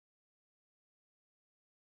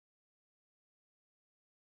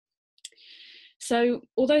So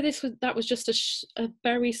although that was just a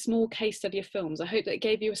very small case study of films, I hope that it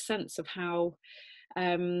gave you a sense of how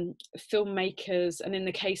filmmakers, and in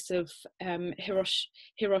the case of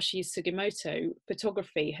Hiroshi Sugimoto,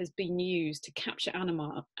 photography has been used to capture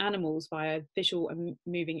animals via visual and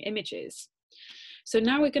moving images. So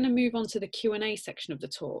now we're going to move on to the Q&A section of the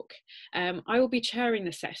talk. I will be chairing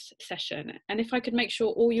the session, and if I could make sure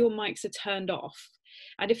all your mics are turned off,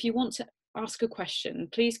 and if you want to ask a question,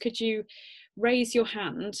 please could you raise your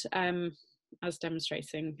hand as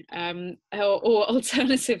demonstrating, or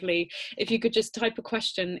alternatively, if you could just type a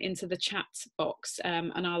question into the chat box,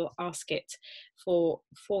 and I'll ask it for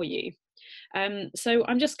you. So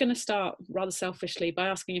I'm just going to start rather selfishly by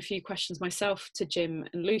asking a few questions myself to Jim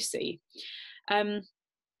and Lucy.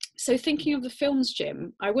 So thinking of the films,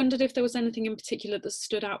 Jim, I wondered if there was anything in particular that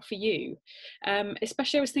stood out for you.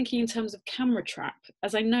 Especially I was thinking in terms of camera trap,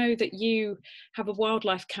 as I know that you have a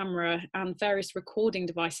wildlife camera and various recording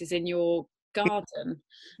devices in your garden,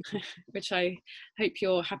 which I hope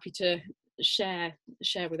you're happy to share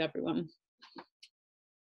with everyone.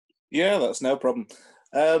 Yeah, that's no problem.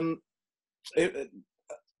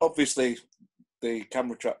 Obviously, the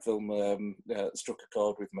camera trap film struck a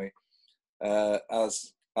chord with me.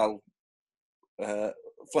 As I'll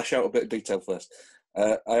flesh out a bit of detail first.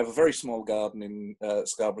 I have a very small garden in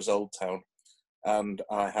Scarborough's Old Town, and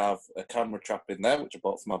I have a camera trap in there, which I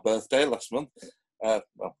bought for my birthday last month,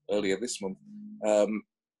 well, earlier this month.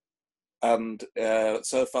 And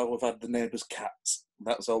so far we've had the neighbour's cats.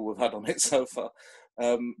 That's all we've had on it so far.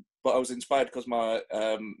 But I was inspired because my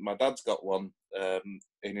dad's got one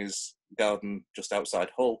in his garden just outside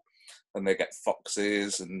Hull, and they get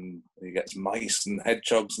foxes and he gets mice and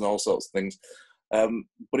hedgehogs and all sorts of things.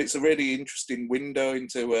 But it's a really interesting window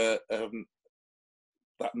into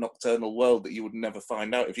that nocturnal world that you would never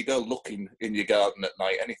find out. If you go looking in your garden at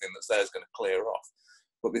night, anything that's there is going to clear off.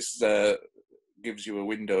 But this gives you a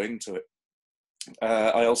window into it.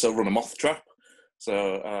 I also run a moth trap,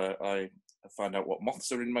 so I find out what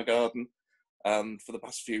moths are in my garden. And for the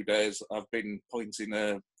past few days, I've been pointing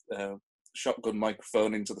a shotgun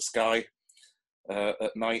microphone into the sky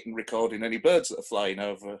at night and recording any birds that are flying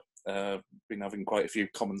over. Been having quite a few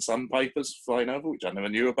common sandpipers flying over, which I never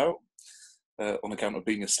knew about on account of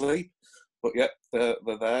being asleep. But yeah, they're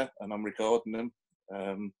there and I'm recording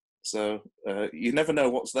them. So you never know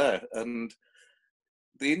what's there. And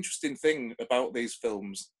the interesting thing about these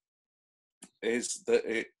films is that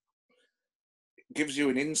it gives you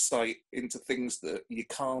an insight into things that you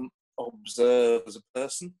can't observe as a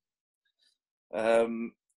person.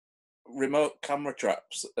 Remote camera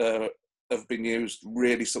traps have been used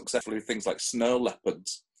really successfully with things like snow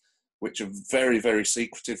leopards, which are very, very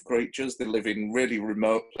secretive creatures. They live in really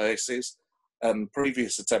remote places, and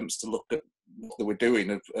previous attempts to look at what they were doing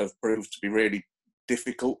have proved to be really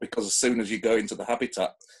difficult, because as soon as you go into the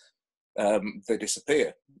habitat, they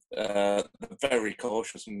disappear. They're very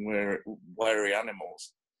cautious and wary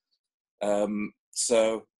animals.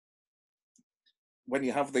 So when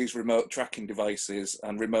you have these remote tracking devices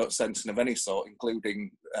and remote sensing of any sort,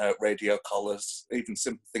 including radio collars, even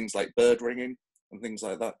simple things like bird ringing and things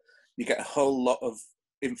like that, you get a whole lot of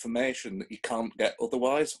information that you can't get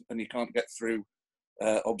otherwise, and you can't get through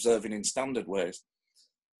observing in standard ways.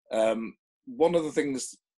 One of the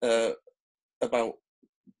things about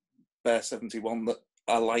Bear 71 that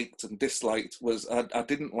I liked and disliked was I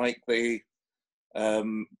didn't like the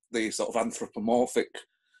sort of anthropomorphic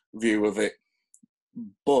view of it,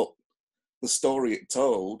 but the story it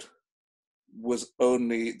told was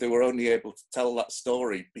they were only able to tell that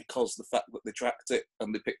story because the fact that they tracked it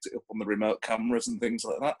and they picked it up on the remote cameras and things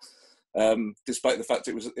like that. Despite the fact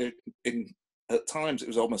it was at times it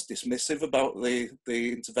was almost dismissive about the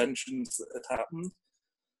interventions that had happened.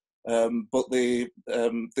 But the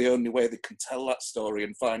only way they can tell that story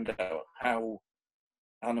and find out how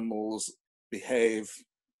animals behave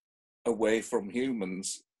away from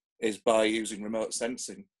humans is by using remote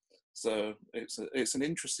sensing. So it's an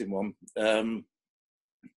interesting one.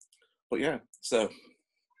 But yeah, so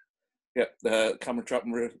yeah, the camera trap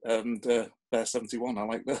and Bear 71, I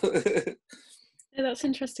like that. Yeah, that's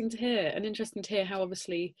interesting to hear, and interesting to hear how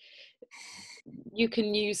obviously you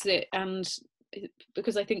can use it, and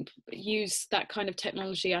because I think use that kind of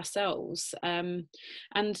technology ourselves. And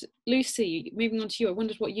Lucy, moving on to you, I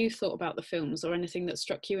wondered what you thought about the films, or anything that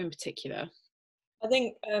struck you in particular. I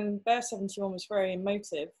think Bear 71 was very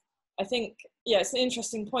emotive. I think, yeah, it's an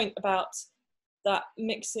interesting point about that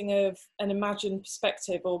mixing of an imagined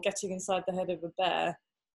perspective or getting inside the head of a bear.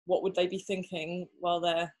 What would they be thinking while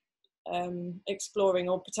they're exploring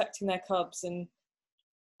or protecting their cubs,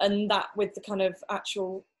 and that with the kind of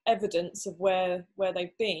actual evidence of where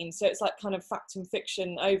they've been. So it's like kind of fact and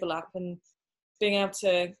fiction overlap, and being able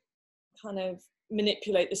to kind of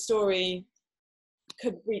manipulate the story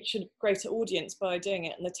could reach a greater audience by doing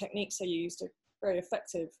it, and the techniques they used are very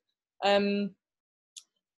effective.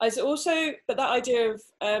 As also, but that idea of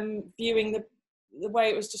viewing the way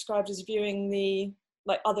it was described as viewing the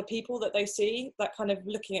like other people that they see, that kind of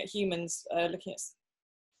looking at humans, looking at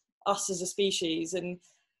us as a species, and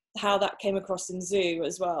how that came across in zoo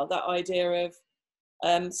as well. That idea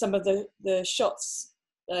of some of the shots,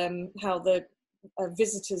 how the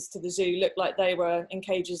visitors to the zoo looked like they were in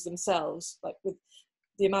cages themselves, like with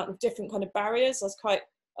the amount of different kind of barriers.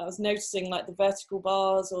 I was noticing like the vertical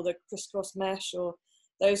bars or the crisscross mesh, or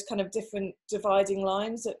those kind of different dividing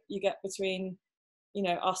lines that you get between, you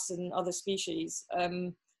know, us and other species,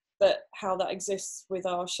 but how that exists with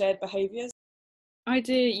our shared behaviours.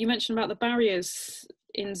 You mentioned about the barriers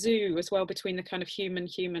in zoo as well between the kind of human,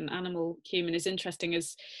 animal, human is interesting,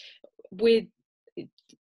 as with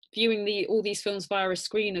viewing all these films via a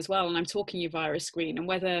screen as well, and I'm talking you via a screen, and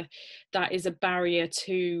whether that is a barrier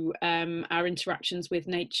to our interactions with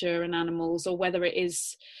nature and animals, or whether it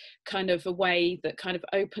is kind of a way that kind of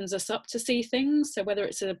opens us up to see things, so whether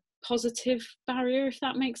it's a positive barrier, if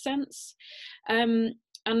that makes sense. And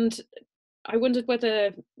I wondered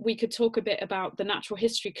whether we could talk a bit about the natural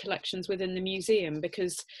history collections within the museum,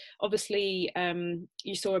 because obviously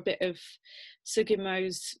you saw a bit of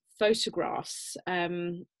Sugimo's photographs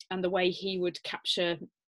and the way he would capture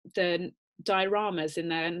the dioramas in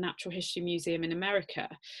their Natural History Museum in America.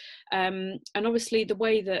 And obviously the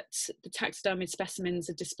way that the taxidermied specimens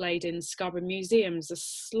are displayed in Scarborough Museums are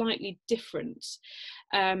slightly different,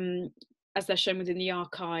 as they're shown within the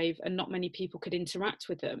archive, and not many people could interact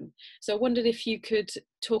with them. So I wondered if you could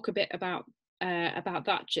talk a bit about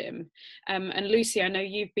that, Jim. And Lucy, I know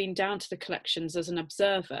you've been down to the collections as an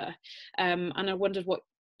observer, and I wondered what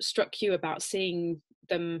struck you about seeing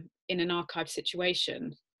them in an archive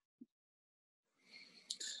situation.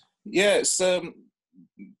 Yeah, it's the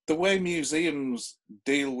way museums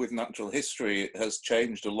deal with natural history has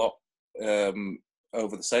changed a lot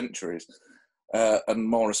over the centuries, and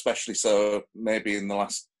more especially so maybe in the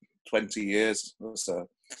last 20 years or so.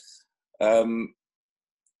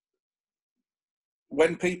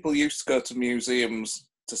 When people used to go to museums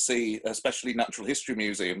to see, especially natural history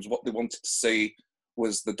museums, what they wanted to see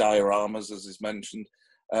was the dioramas, as is mentioned,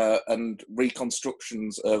 and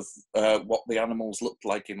reconstructions of what the animals looked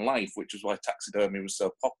like in life, which is why taxidermy was so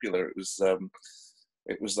popular. It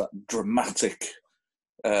was that dramatic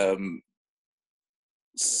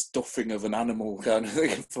stuffing of an animal kind of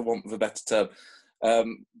thing, for want of a better term,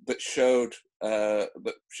 that showed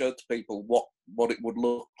to people what it would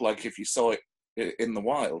look like if you saw it in the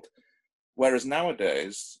wild. Whereas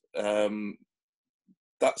nowadays,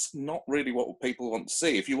 that's not really what people want to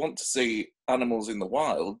see. If you want to see animals in the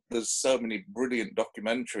wild, there's so many brilliant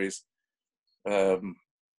documentaries.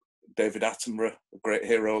 David Attenborough, a great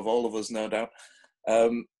hero of all of us, no doubt.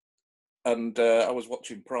 And I was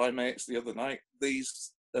watching Primates the other night.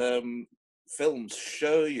 These films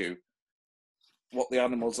show you what the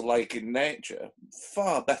animals are like in nature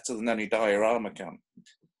far better than any diorama can.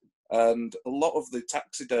 And a lot of the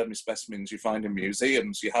taxidermy specimens you find in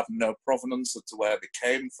museums, you have no provenance as to where they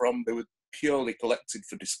came from. They were purely collected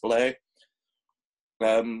for display.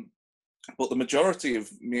 But the majority of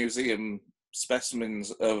museum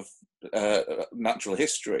specimens of natural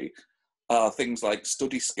history are things like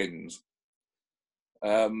study skins.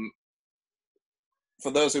 For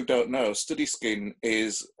those who don't know, study skin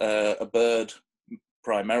is a bird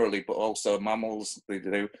primarily, but also mammals they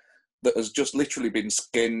do, that has just literally been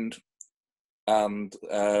skinned and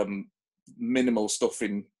minimal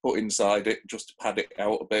stuffing put inside it just to pad it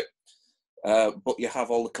out a bit. But you have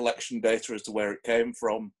all the collection data as to where it came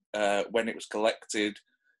from, when it was collected,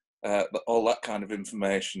 all that kind of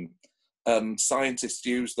information. And scientists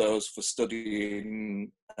use those for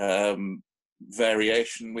studying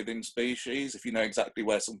variation within species. If you know exactly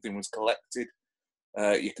where something was collected,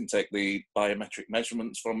 you can take the biometric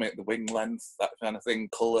measurements from it, the wing length, that kind of thing,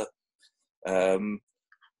 colour.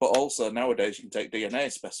 But also nowadays you can take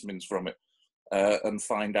DNA specimens from it and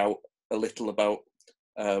find out a little about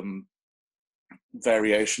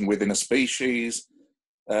variation within a species.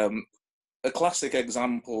 A classic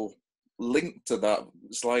example linked to that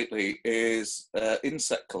slightly is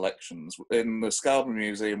insect collections. In the Scarborough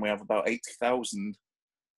Museum we have about 80,000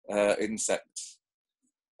 insects,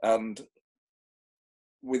 and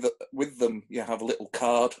with them you have a little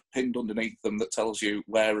card pinned underneath them that tells you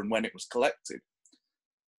where and when it was collected.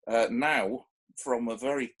 Now, from a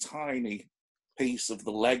very tiny piece of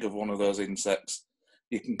the leg of one of those insects,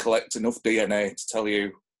 you can collect enough DNA to tell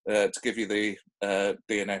you, to give you the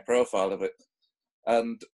DNA profile of it.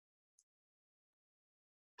 And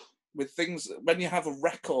with things, when you have a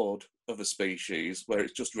record of a species where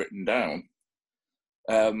it's just written down,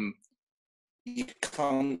 you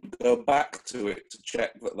can't go back to it to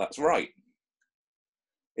check that that's right.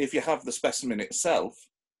 If you have the specimen itself,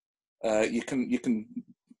 you can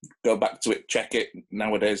go back to it, check it.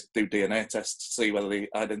 Nowadays, do DNA tests to see whether the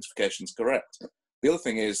identification is correct. The other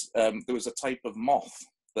thing is, there was a type of moth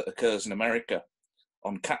that occurs in America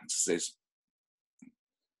on cactuses,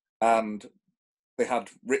 and they had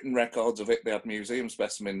written records of it, they had museum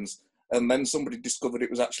specimens, and then somebody discovered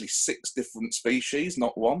it was actually 6 different species,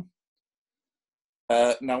 not one.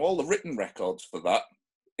 Now, all the written records for that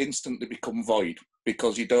instantly become void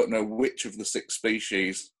because you don't know which of the 6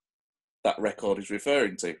 species that record is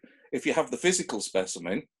referring to. If you have the physical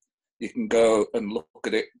specimen, you can go and look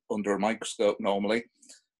at it under a microscope normally,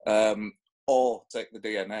 or take the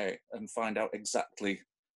DNA and find out exactly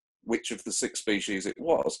which of the 6 species it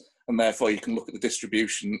was, and therefore you can look at the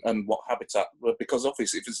distribution and what habitat, because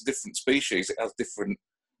obviously if it's a different species, it has different,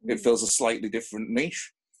 it fills a slightly different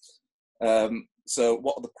niche. So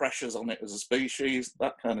what are the pressures on it as a species,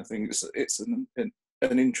 that kind of thing. It's an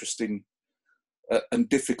interesting and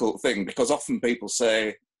difficult thing, because often people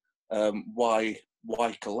say, why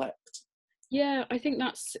collect? Yeah, I think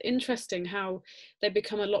that's interesting how they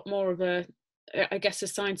become a lot more of a, I guess, a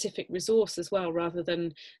scientific resource as well, rather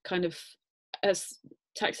than kind of, as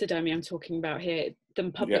taxidermy I'm talking about here,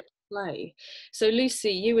 than public display. So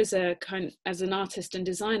Lucy, you as an artist and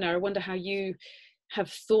designer, I wonder how you have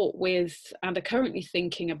thought with and are currently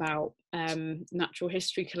thinking about natural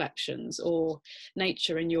history collections or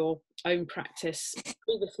nature in your own practice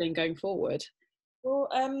previously and going forward. Well,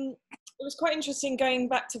 it was quite interesting going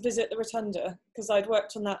back to visit the Rotunda, because I'd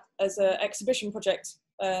worked on that as an exhibition project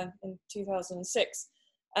in 2006,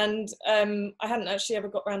 and I hadn't actually ever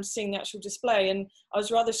got around to seeing the actual display, and I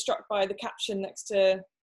was rather struck by the caption next to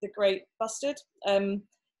the great bustard, and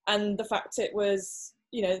the fact it was,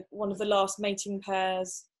 you know, one of the last mating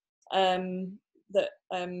pairs that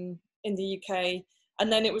in the UK.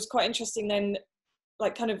 And then it was quite interesting then,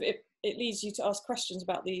 like, kind of it leads you to ask questions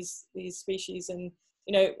about these species, and,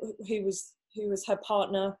 you know, who was her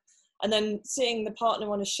partner, and then seeing the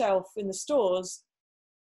partner on a shelf in the stores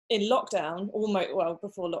in lockdown, almost, well,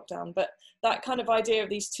 before lockdown, but that kind of idea of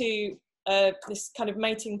these two, this kind of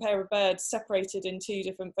mating pair of birds separated in 2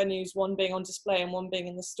 different venues, one being on display and one being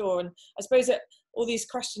in the store. And I suppose that all these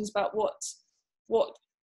questions about what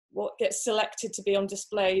gets selected to be on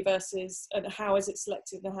display versus, and how is it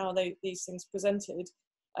selected, and how are these things presented.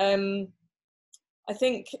 I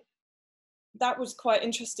think that was quite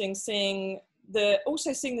interesting, seeing the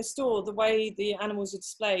store, the way the animals are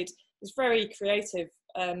displayed is very creative.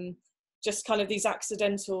 Just kind of these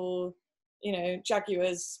accidental, you know,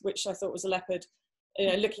 jaguars, which I thought was a leopard, you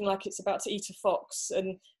know, looking like it's about to eat a fox.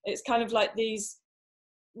 And it's kind of like these,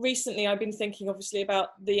 recently I've been thinking obviously about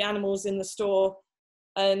the animals in the store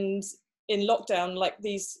and in lockdown, like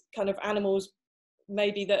these kind of animals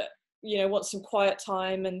maybe that, you know, want some quiet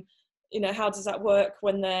time, and, you know, how does that work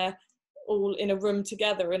when they're all in a room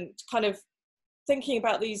together, and kind of thinking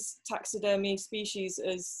about these taxidermy species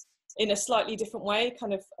as in a slightly different way,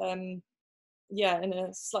 kind of in a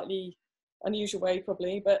slightly unusual way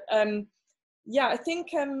probably, but I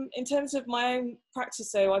think in terms of my own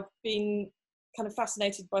practice, though, I've been kind of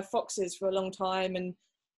fascinated by foxes for a long time,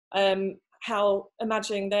 and how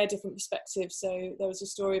imagining their different perspectives. So there was a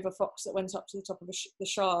story of a fox that went up to the top of the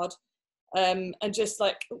Shard, and just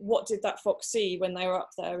like, what did that fox see when they were up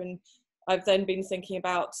there? And I've then been thinking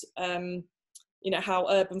about you know, how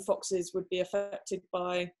urban foxes would be affected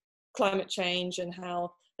by climate change, and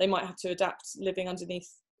how they might have to adapt living underneath,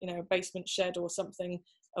 you know, a basement shed or something,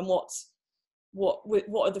 and what's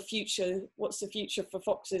the future for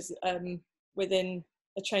foxes within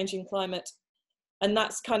a changing climate. And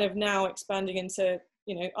that's kind of now expanding into,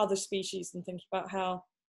 you know, other species, and thinking about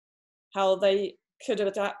how they could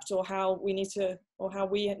adapt, or how we need to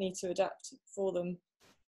adapt for them.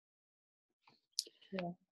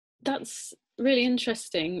 Yeah, that's really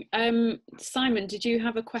interesting. Simon, did you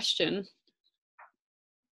have a question?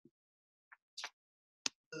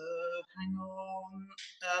 Hang on.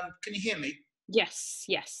 Can you hear me? Yes.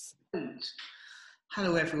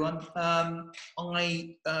 Hello, everyone.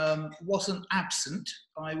 I wasn't absent.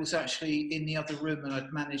 I was actually in the other room, and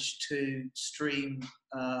I'd managed to stream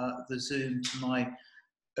the Zoom to my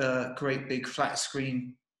great big flat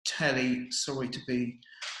screen telly. Sorry to be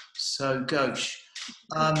so gauche.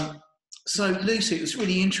 So Lucy, it was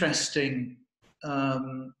really interesting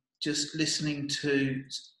just listening to,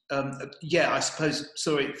 I suppose,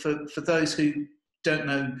 sorry, for those who don't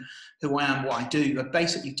know who I am, what I do, I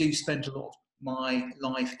basically do spend a lot of my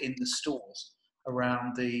life in the stores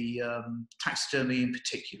around the taxidermy in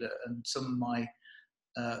particular, and some of my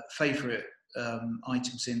favourite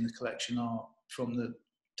items in the collection are from the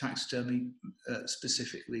taxidermy,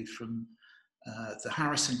 specifically from the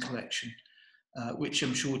Harrison collection, which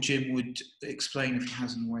I'm sure Jim would explain if he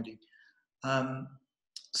hasn't already.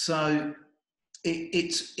 So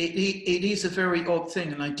it is a very odd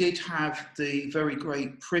thing, and I did have the very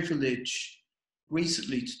great privilege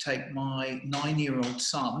recently to take my 9-year-old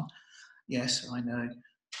son, yes, I know,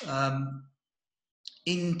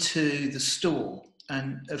 into the store.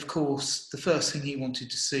 And of course, the first thing he wanted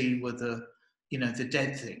to see were the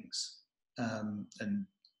dead things,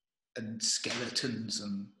 and skeletons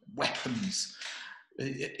and weapons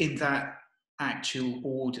in that actual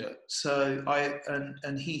order. So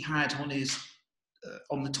and he had on his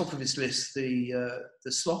on the top of his list the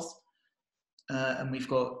sloth, and we've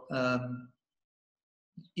got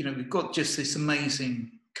we've got just this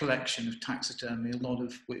amazing collection of taxidermy, a lot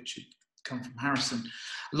of which had come from Harrison,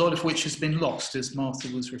 a lot of which has been lost, as Martha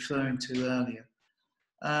was referring to earlier.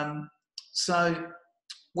 So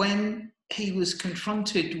when he was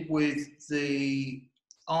confronted with the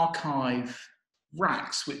archive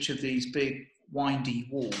racks, which are these big windy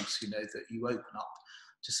walls, that you open up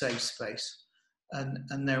to save space,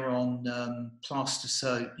 and they're on plaster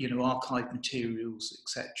soap, archive materials,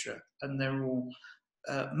 etc., and they're all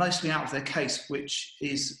mostly out of their case, which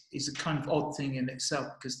is a kind of odd thing in itself,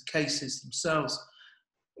 because the cases themselves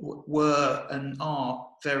were and are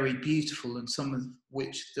very beautiful, and some of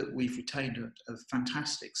which that we've retained are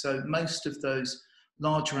fantastic. So most of those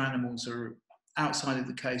larger animals are outside of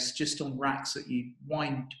the case, just on racks that you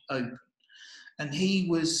wind open. And he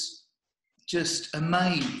was just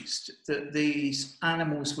amazed that these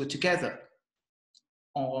animals were together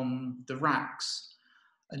on the racks.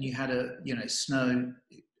 And you had a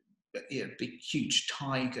big huge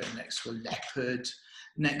tiger next to a leopard,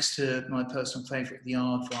 next to my personal favourite, the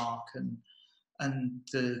aardvark, and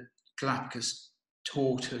the Galapagos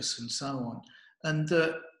tortoise, and so on. And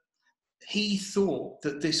that he thought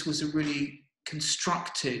that this was a really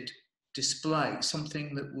constructed display,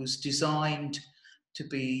 something that was designed to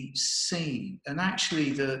be seen. And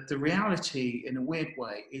actually, the reality, in a weird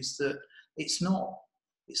way, is that it's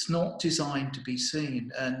not designed to be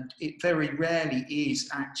seen, and it very rarely is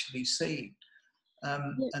actually seen.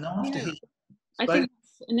 And after he spoke, I think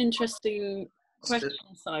that's an interesting question,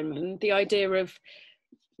 Simon. The idea of,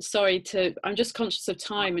 I'm just conscious of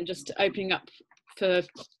time and just opening up for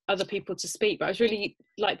other people to speak, but I was really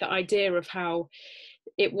like the idea of how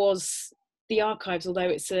it was the archives, although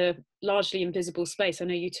it's a largely invisible space. I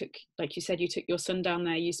know you took, like you said, you took your son down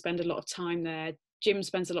there, you spend a lot of time there, Jim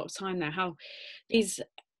spends a lot of time there, how these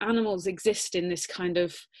animals exist in this kind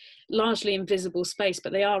of largely invisible space,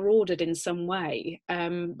 but they are ordered in some way,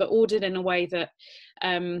 but ordered in a way that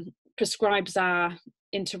prescribes our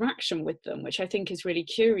interaction with them, which I think is really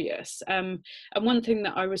curious. And one thing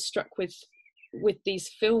that I was struck with these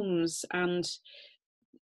films, and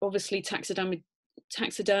obviously taxidermy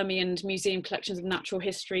and museum collections of natural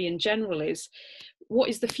history in general, is what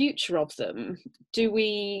is the future of them? Do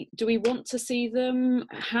we want to see them?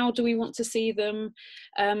 How do we want to see them?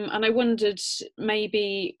 And I wondered,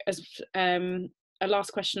 maybe as a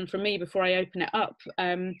last question from me before I open it up,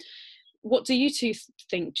 what do you two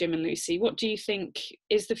think, Jim and Lucy? What do you think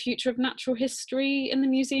is the future of natural history in the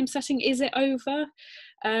museum setting? Is it over?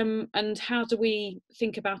 And how do we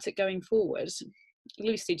think about it going forward?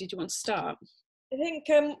 Lucy, did you want to start? I think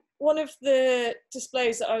one of the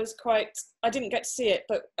displays that I didn't get to see it,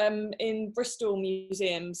 but in Bristol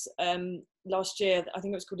Museums last year, I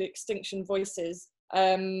think it was called Extinction Voices,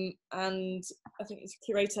 and I think it's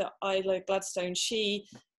curator Isla Gladstone. She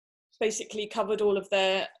basically covered all of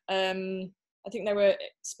their, I think there were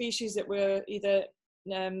species that were either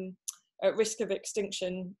at risk of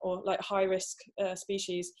extinction or like high risk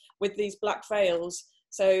species with these black veils.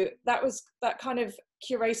 So that kind of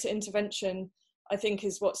curator intervention, I think,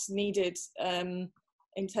 is what's needed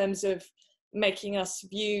in terms of making us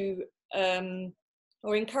view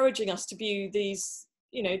or encouraging us to view these,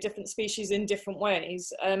 different species in different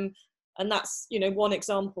ways. And that's, one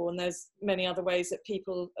example, and there's many other ways that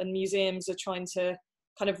people and museums are trying to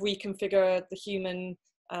kind of reconfigure the human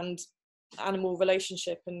and animal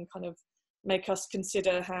relationship and kind of make us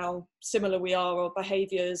consider how similar we are, our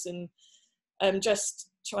behaviours, and just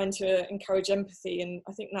trying to encourage empathy. And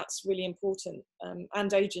I think that's really important,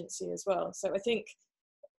 and agency as well. So I think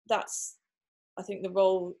that's, the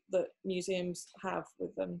role that museums have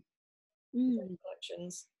with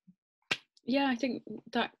collections. Yeah, I think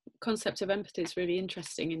that concept of empathy is really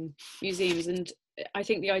interesting in museums, and I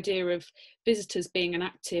think the idea of visitors being an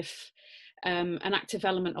active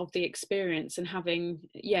element of the experience, and having,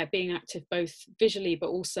 being active both visually but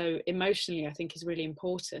also emotionally, I think is really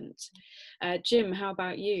important. Jim, how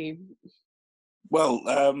about you? Well,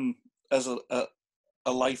 as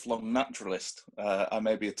a lifelong naturalist, I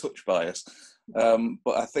may be a touch biased,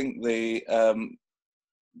 but I think the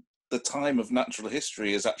time of natural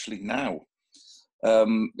history is actually now.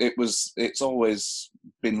 It's always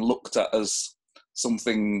been looked at as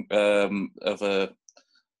something of a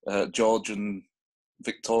Georgian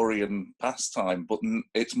Victorian pastime, but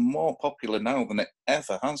it's more popular now than it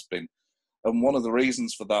ever has been. And one of the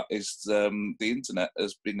reasons for that is the internet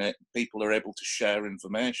has been, people are able to share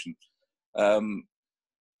information.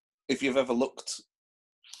 If you've ever looked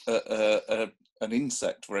at an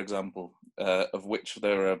insect, for example, of which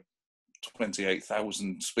there are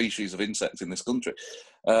 28,000 species of insects in this country,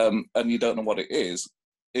 and you don't know what it is,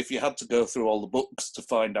 if you had to go through all the books to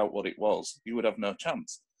find out what it was, you would have no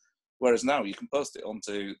chance. Whereas now you can post it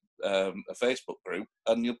onto a Facebook group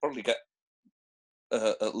and you'll probably get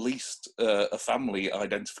at least a family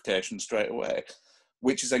identification straight away,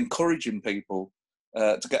 which is encouraging people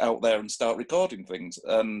to get out there and start recording things.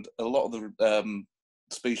 And a lot of the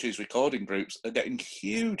species recording groups are getting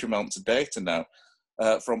huge amounts of data now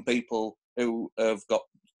from people who have got,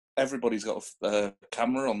 everybody's got a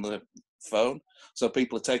camera on the phone, so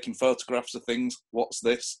people are taking photographs of things. What's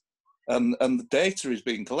this? And the data is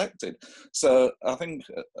being collected. So I think,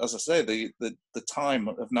 as I say, the time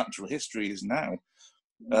of natural history is now.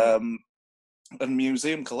 And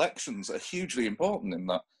museum collections are hugely important in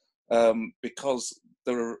that, because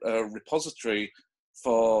they're a repository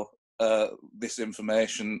for this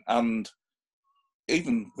information, and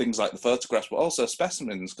even things like the photographs, but also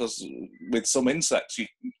specimens, because with some insects you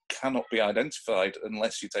cannot be identified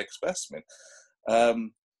unless you take a specimen.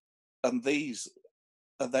 And these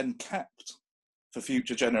are then kept for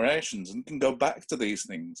future generations, and can go back to these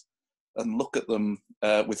things and look at them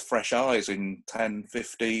with fresh eyes in 10,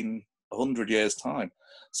 15, 100 years' time.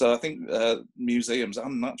 So I think museums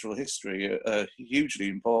and natural history are hugely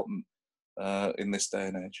important in this day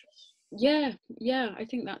and age. Yeah, I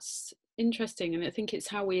think that's interesting, and I think it's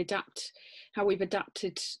how we've adapted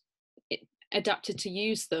to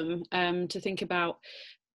use them, to think about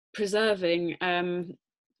preserving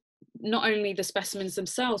not only the specimens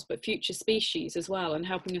themselves but future species as well, and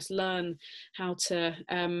helping us learn how to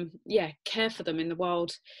care for them in the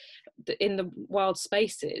wild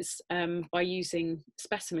spaces by using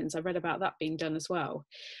specimens. I read about that being done as well.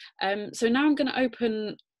 So now I'm going to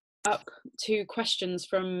open up to questions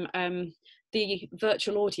from the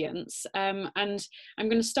virtual audience, and I'm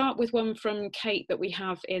going to start with one from Kate that we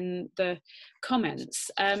have in the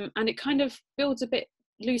comments, and it kind of builds a bit.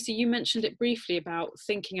 Lucy, you mentioned it briefly about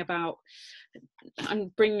thinking about,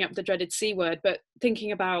 I'm bringing up the dreaded C word, but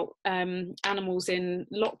thinking about animals in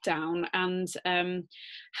lockdown, and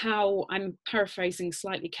how, I'm paraphrasing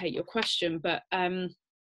slightly, Kate, your question, but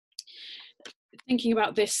thinking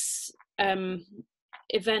about this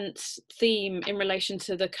event theme in relation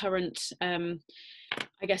to the current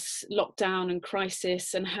I guess lockdown and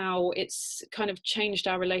crisis, and how it's kind of changed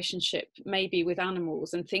our relationship maybe with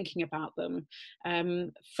animals and thinking about them.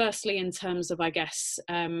 Firstly, in terms of, I guess,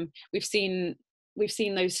 we've seen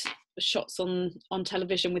those shots on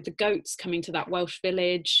television with the goats coming to that Welsh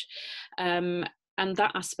village, and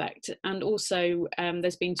that aspect, and also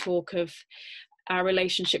there's been talk of our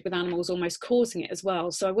relationship with animals almost causing it as well.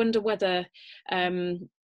 So I wonder whether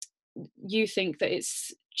you think that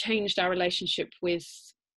it's changed our relationship with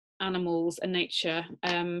animals and nature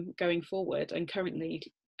going forward and currently.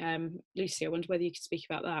 Lucy, I wonder whether you could speak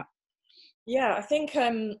about that. Yeah, I think,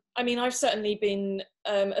 I mean, I've certainly been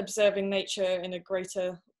observing nature in a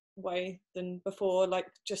greater way than before, like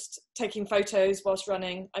just taking photos whilst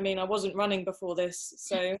running. I mean, I wasn't running before this,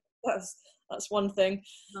 so that's one thing.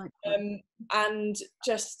 And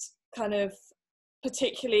just kind of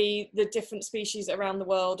particularly the different species around the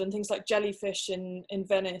world, and things like jellyfish in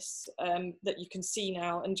Venice that you can see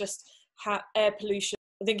now, and just air pollution.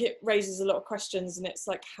 I think it raises a lot of questions, and it's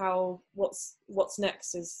like what's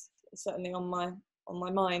next is certainly on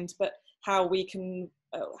my mind, but how we can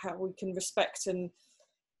respect and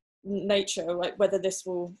nature, like whether this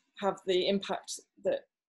will have the impact that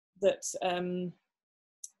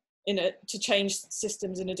to change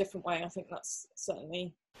systems in a different way. I think that's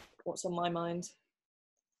certainly what's on my mind.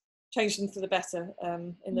 Change them for the better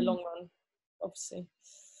in the long run, obviously.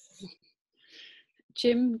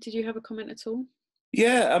 Jim, did you have a comment at all?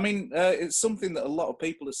 Yeah, I mean, it's something that a lot of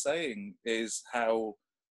people are saying is how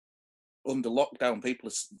under lockdown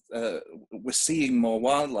we're seeing more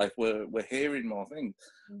wildlife, we're hearing more things,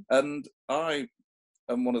 and I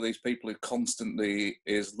am one of these people who constantly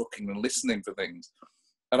is looking and listening for things,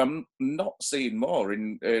 and I'm not seeing more.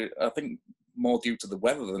 I think more due to the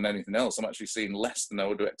weather than anything else. I'm actually seeing less than I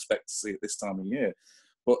would expect to see at this time of year,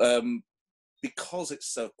 but because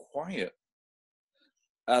it's so quiet,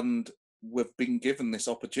 and we've been given this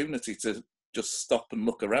opportunity to just stop and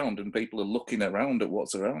look around, and people are looking around at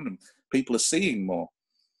what's around them. People are seeing more,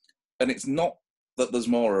 and it's not that there's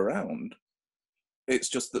more around. It's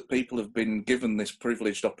just that people have been given this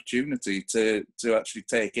privileged opportunity to actually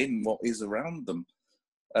take in what is around them.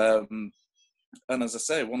 And as I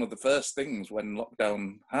say, one of the first things when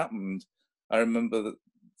lockdown happened, I remember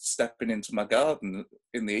stepping into my garden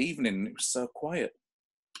in the evening. It was so quiet,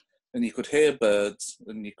 and you could hear birds,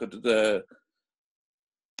 and you could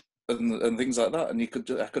and things like that, and I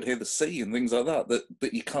could hear the sea and things like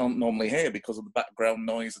that you can't normally hear because of the background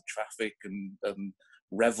noise of traffic and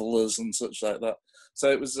revelers and such like that. So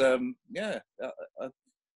it was I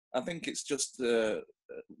think it's just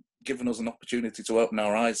given us an opportunity to open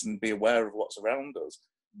our eyes and be aware of what's around us.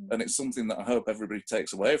 And it's something that I hope everybody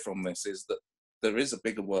takes away from this, is that there is a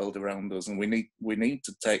bigger world around us, and we need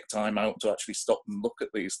to take time out to actually stop and look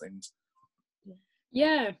at these things.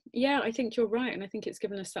 Yeah, I think you're right, and I think it's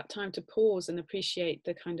given us that time to pause and appreciate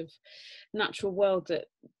the kind of natural world that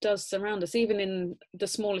does surround us, even in the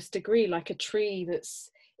smallest degree, like a tree that's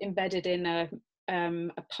embedded in a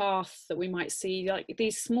path that we might see, like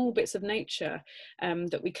these small bits of nature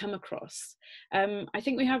that we come across. I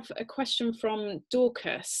think we have a question from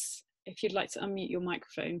Dorcas, if you'd like to unmute your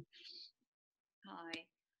microphone. Hi.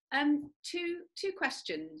 Two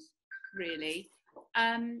questions, really.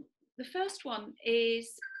 The first one is,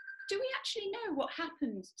 do we actually know what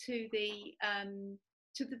happened to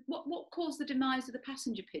what caused the demise of the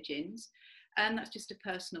passenger pigeons? That's just a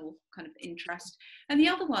personal kind of interest. And the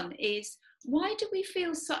other one is, why do we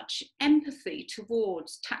feel such empathy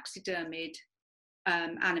towards taxidermied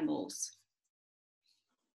animals?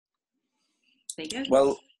 There you go.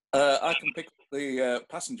 Well, I can pick up the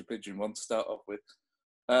passenger pigeon one to start off with.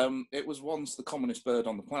 It was once the commonest bird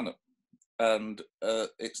on the planet, and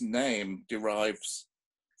its name derives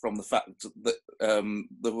from the fact that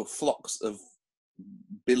there were flocks of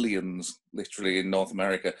billions, literally, in North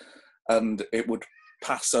America, and it would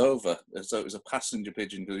pass over. So it was a passenger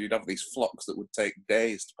pigeon, because you'd have these flocks that would take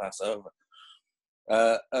days to pass over.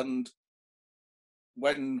 And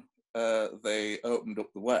when they opened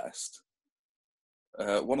up the West,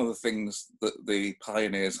 one of the things that the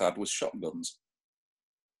pioneers had was shotguns.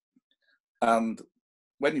 And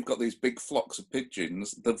when you've got these big flocks of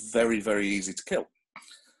pigeons, they're very, very easy to kill.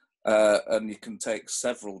 And you can take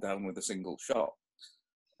several down with a single shot.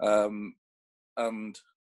 And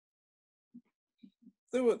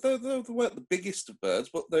they weren't the biggest of birds,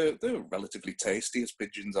 but they were relatively tasty, as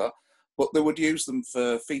pigeons are. But they would use them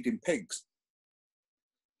for feeding pigs.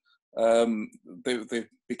 They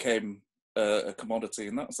became a commodity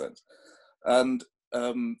in that sense. And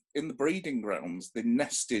in the breeding grounds, they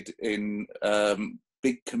nested in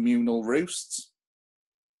big communal roosts.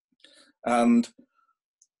 And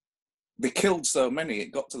they killed so many,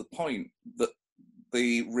 it got to the point that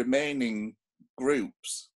the remaining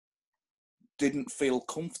groups didn't feel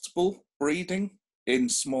comfortable breeding in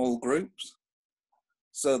small groups.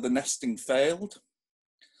 So the nesting failed.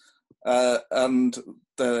 And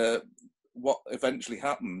what eventually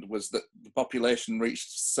happened was that the population reached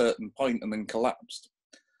a certain point and then collapsed.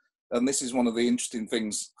 And this is one of the interesting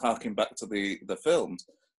things, harking back to the films,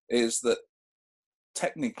 is that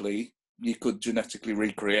technically you could genetically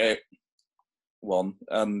recreate one,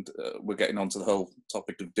 and we're getting onto the whole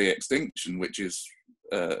topic of de-extinction, which is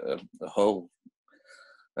a whole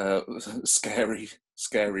scary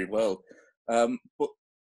world. But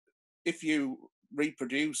if you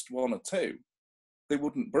reproduced one or two, they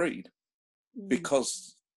wouldn't breed,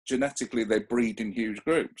 because genetically they breed in huge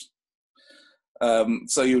groups.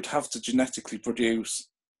 So you'd have to genetically produce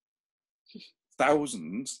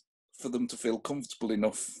thousands for them to feel comfortable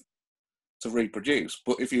enough to reproduce.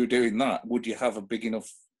 But if you were doing that, would you have a big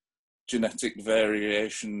enough genetic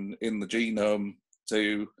variation in the genome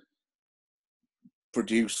to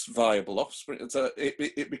produce viable offspring? So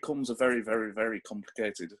it becomes a very, very, very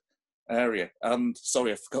complicated area. And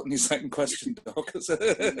sorry, I've forgotten your second question, Dorcas.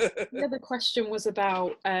 The other question was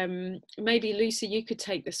about, maybe Lucy, you could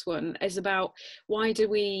take this one, is about why do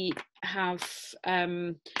we have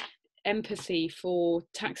empathy for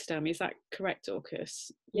taxidermy? Is that correct,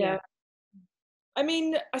 Dorcas? Yeah. I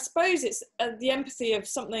mean, I suppose it's the empathy of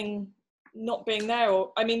something not being there,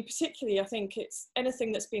 or I mean, particularly, I think it's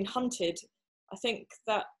anything that's been hunted. I think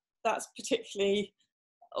that's particularly,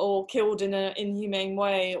 or killed in an inhumane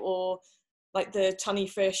way, or like the tunny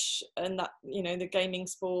fish and that, you know, the gaming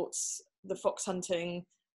sports, the fox hunting,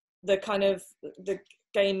 the kind of the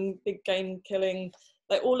big game killing,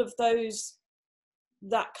 like all of those,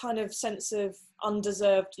 that kind of sense of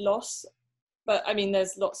undeserved loss. But I mean,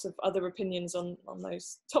 there's lots of other opinions on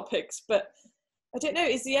those topics, but I don't know,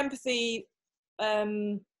 is the empathy,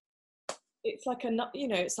 it's like you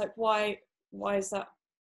know, it's like, why is that?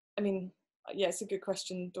 I mean, yeah, it's a good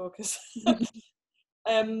question, Dorcas.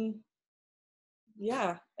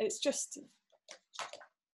 Yeah, it's just,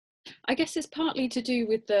 I guess it's partly to do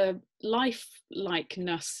with the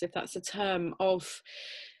life-likeness, if that's a term, of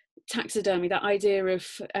taxidermy, that idea of,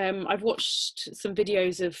 I've watched some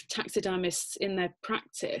videos of taxidermists in their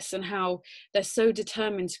practice and how they're so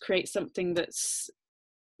determined to create something that's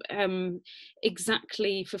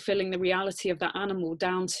exactly fulfilling the reality of that animal,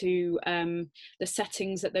 down to the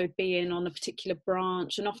settings that they would be in on a particular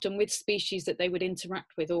branch, and often with species that they would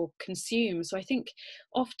interact with or consume. So I think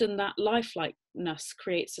often that lifelikeness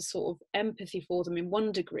creates a sort of empathy for them in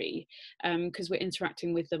one degree, because we're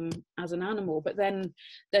interacting with them as an animal. But then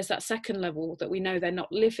there's that second level that we know they're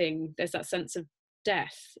not living. There's that sense of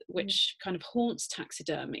death which kind of haunts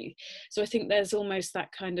taxidermy. So I think there's almost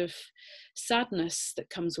that kind of sadness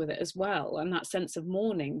that comes with it as well, and that sense of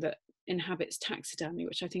mourning that inhabits taxidermy,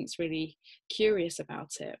 which I think is really curious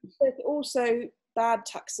about it. there's also bad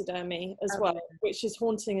taxidermy as well, which is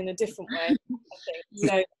haunting in a different way, I think.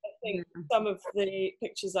 So I think some of the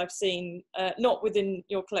pictures I've seen, not within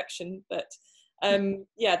your collection, but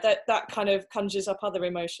yeah, that kind of conjures up other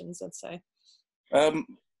emotions, I'd say.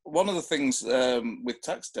 One of the things with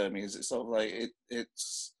taxidermy is it's sort of like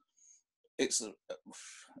it's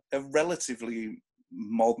a relatively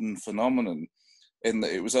modern phenomenon, in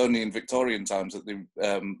that it was only in Victorian times that they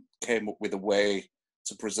came up with a way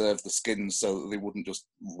to preserve the skins so that they wouldn't just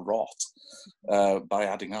rot by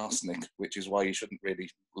adding arsenic, which is why you shouldn't really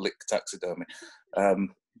lick taxidermy.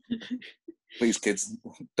 Please, kids,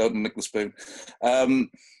 don't lick the spoon.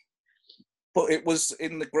 But it was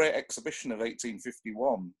in the Great Exhibition of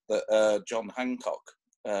 1851 that John Hancock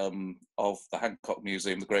of the Hancock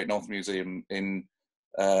Museum, the Great North Museum in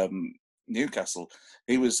Newcastle,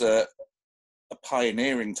 he was a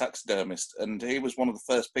pioneering taxidermist, and he was one of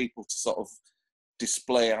the first people to sort of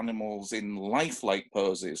display animals in lifelike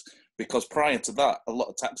poses, because prior to that, a lot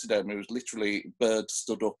of taxidermy was literally bird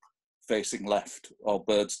stood up facing left or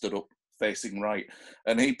bird stood up facing right,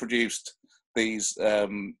 and he produced these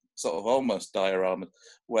sort of almost dioramas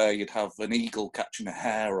where you'd have an eagle catching a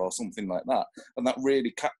hare or something like that, and that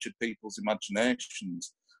really captured people's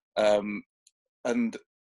imaginations. And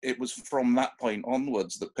it was from that point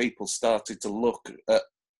onwards that people started to look at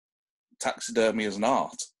taxidermy as an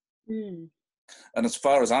art. And as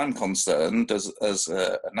far as I'm concerned, as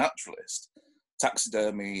a naturalist,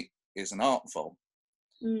 taxidermy is an art form.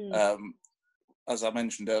 As I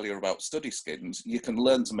mentioned earlier about study skins, you can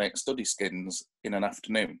learn to make study skins in an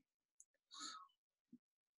afternoon.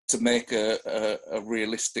 To make a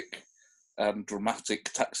realistic and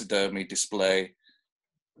dramatic taxidermy display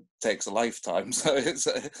takes a lifetime. So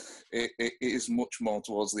it is much more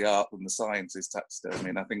towards the art than the science is taxidermy,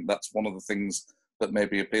 and I think that's one of the things that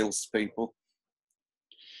maybe appeals to people.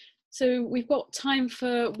 So we've got time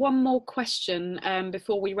for one more question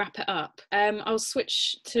before we wrap it up. I'll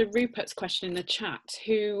switch to Rupert's question in the chat,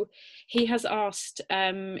 who he has asked,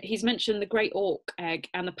 he's mentioned the great auk egg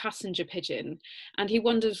and the passenger pigeon, and he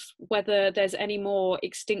wonders whether there's any more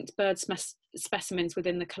extinct bird specimens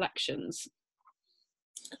within the collections.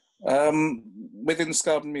 Within the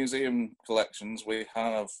Scarborough Museum collections, we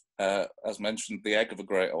have, as mentioned, the egg of a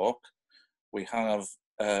great auk. We have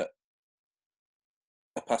a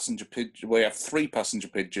passenger pigeon. We have 3 passenger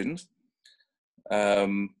pigeons.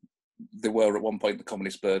 They were at one point the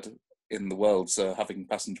commonest bird in the world, so having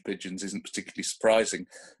passenger pigeons isn't particularly surprising.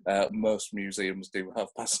 Most museums do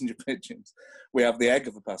have passenger pigeons. We have the egg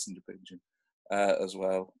of a passenger pigeon as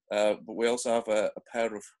well, but we also have a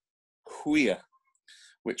pair of huia,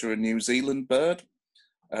 which are a New Zealand bird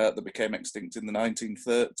that became extinct in the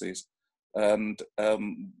 1930s. And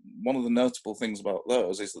one of the notable things about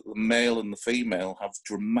those is that the male and the female have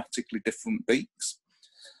dramatically different beaks.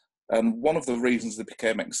 And one of the reasons they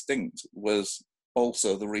became extinct was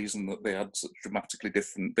also the reason that they had such dramatically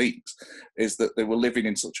different beaks, is that they were living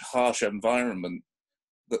in such a harsh environment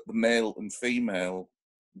that the male and female,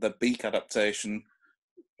 their beak adaptation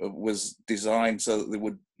was designed so that they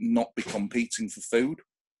would not be competing for food.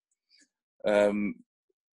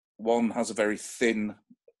 One has a very thin,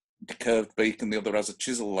 curved beak, and the other has a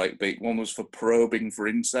chisel-like beak. One was for probing for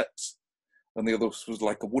insects, and the other was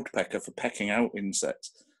like a woodpecker for pecking out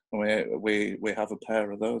insects. And we have a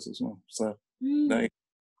pair of those as well. So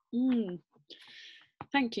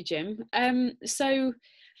Thank you, Jim. So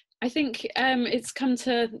I think it's come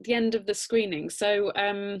to the end of the screening. So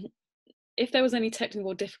if there was any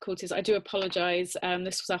technical difficulties, I do apologise.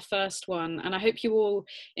 This was our first one, and I hope you all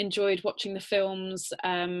enjoyed watching the films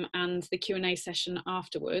and the Q&A session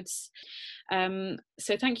afterwards.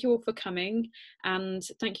 So thank you all for coming, and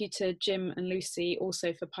thank you to Jim and Lucy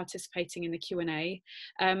also for participating in the Q&A.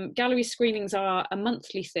 Gallery screenings are a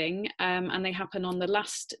monthly thing, and they happen on the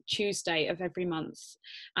last Tuesday of every month.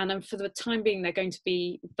 And for the time being, they're going to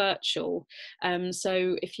be virtual.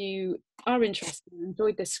 So if you are interested and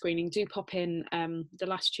enjoyed this screening, do pop in the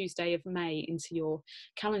last Tuesday of May into your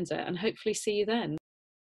calendar, and hopefully see you then.